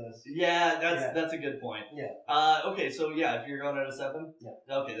album is this? Yeah, that's a good point. Yeah. Okay, so yeah, if you're going at a 7,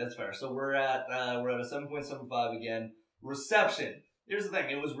 okay, that's fair. So we're at a 7.75 again. Reception. Here's the thing: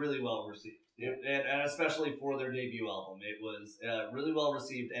 it was really well received, and especially for their debut album, it was really well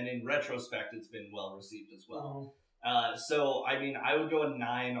received. And in retrospect, it's been well received as well. So I mean, I would go a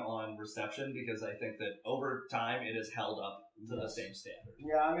 9 on reception because I think that over time it has held up to the same standard.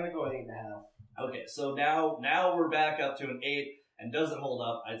 Yeah, I'm gonna go 8.5. Okay, so now we're back up to an 8, and does it hold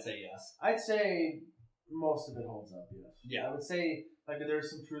up? I'd say yes. I'd say most of it holds up. Yes. Yeah. I would say like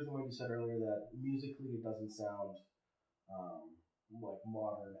there's some truth in what you said earlier that musically it doesn't sound like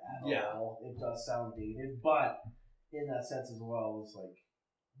modern at all. It does sound dated, but in that sense as well, it's like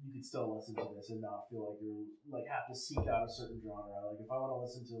you could still listen to this and not feel like you're like have to seek out a certain genre. Like if I want to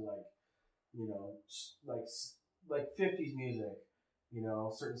listen to like 50s music,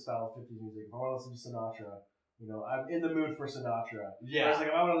 certain style of 50s music. If I want to listen to Sinatra, I'm in the mood for Sinatra. Yeah. Whereas like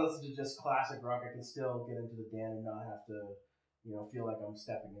if I want to listen to just classic rock, I can still get into the Dan and not have to, feel like I'm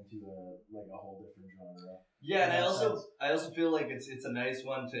stepping into a whole different genre. Yeah, and I also feel like it's a nice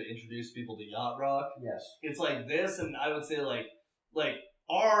one to introduce people to yacht rock. Yes. It's like this, and I would say like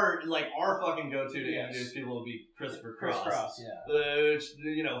our fucking go-to to introduce people would be Christopher Cross. Chris Cross, yeah. Which,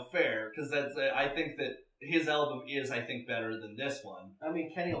 fair, because that's I think that his album is, I think, better than this one. I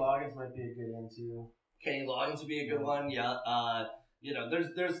mean, Kenny Loggins might be a good one too. Kenny Loggins would be a good one, yeah.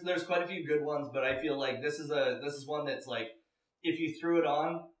 There's quite a few good ones, but I feel like this is one that's like, if you threw it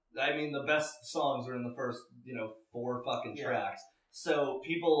on, I mean, the best songs are in the first, 4 fucking tracks. So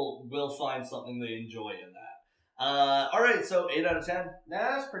people will find something they enjoy in that. All right, so 8 out of 10.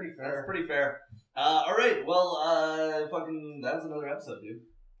 Nah, that's pretty fair. That's pretty fair. All right, well, fucking, that was another episode, dude.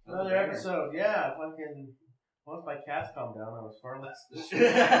 That was a Another banger. episode, yeah. Fucking. Once my cats calm down, I was far less.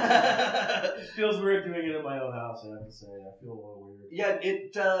 It feels weird doing it in my own house. I have to say, I feel a little weird. Yeah,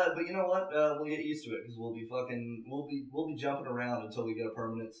 but you know what? We'll get used to it because we'll be jumping around until we get a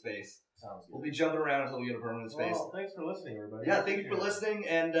permanent space. Sounds good. We'll be jumping around until we get a permanent space. Well, thanks for listening, everybody. Yeah, thank you for listening.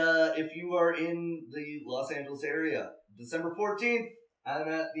 And if you are in the Los Angeles area, December 14th, I'm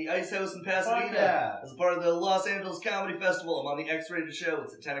at the Ice House in Pasadena Fuck yeah. as a part of the Los Angeles Comedy Festival. I'm on the X-Rated show.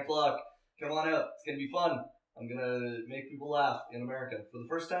 It's at 10 o'clock. Come on out. It's going to be fun. I'm going to make people laugh in America for the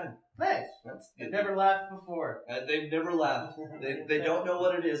first time. Nice. That's I've good. never laughed before. They've never laughed. They don't know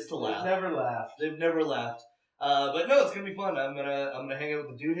what it is to laugh. Never laughed. They've never laughed. But no, it's gonna be fun. I'm gonna hang out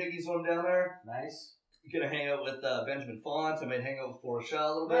with the Doohickeys when I'm down there. Nice. I'm gonna hang out with Benjamin Font. I might hang out with Forrest Shaw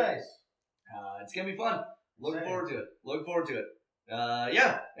a little bit. Nice. It's gonna be fun. Looking Same. forward to it.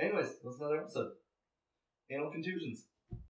 Yeah. Anyways, that's another episode. Anal contusions.